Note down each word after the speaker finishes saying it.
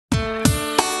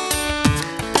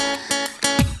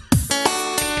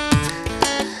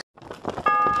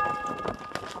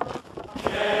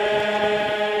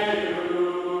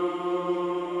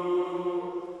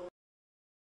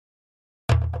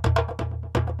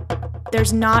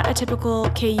There's not a typical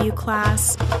KU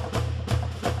class.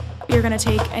 You're going to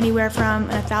take anywhere from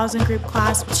a 1,000 group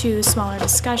class to smaller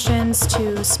discussions,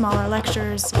 to smaller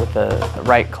lectures. With the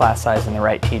right class size and the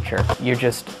right teacher, you're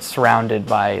just surrounded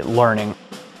by learning.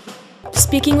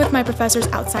 Speaking with my professors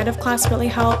outside of class really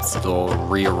helps. They'll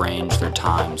rearrange their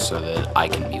time so that I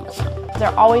can meet with them.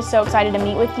 They're always so excited to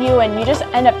meet with you, and you just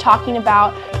end up talking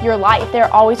about your life.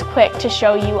 They're always quick to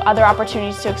show you other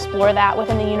opportunities to explore that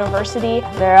within the university.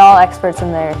 They're all experts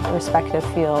in their respective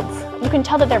fields. You can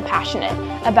tell that they're passionate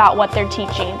about what they're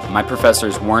teaching. My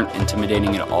professors weren't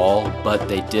intimidating at all, but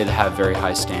they did have very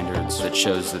high standards that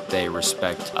shows that they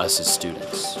respect us as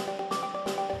students.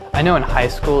 I know in high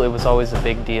school it was always a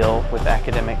big deal with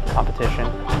academic competition,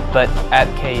 but at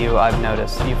KU I've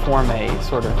noticed you form a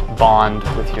sort of bond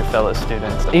with your fellow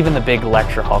students. Even the big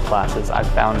lecture hall classes, I've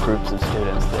found groups of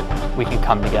students that we can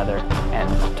come together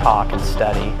and talk and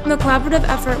study. The collaborative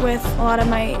effort with a lot of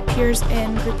my peers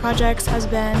in group projects has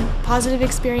been a positive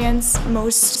experience.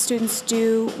 Most students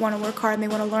do want to work hard and they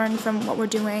want to learn from what we're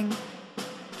doing.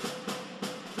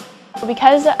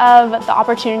 Because of the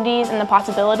opportunities and the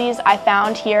possibilities I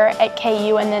found here at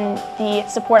KU, and then the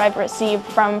support I've received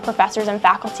from professors and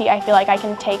faculty, I feel like I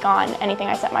can take on anything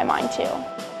I set my mind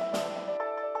to.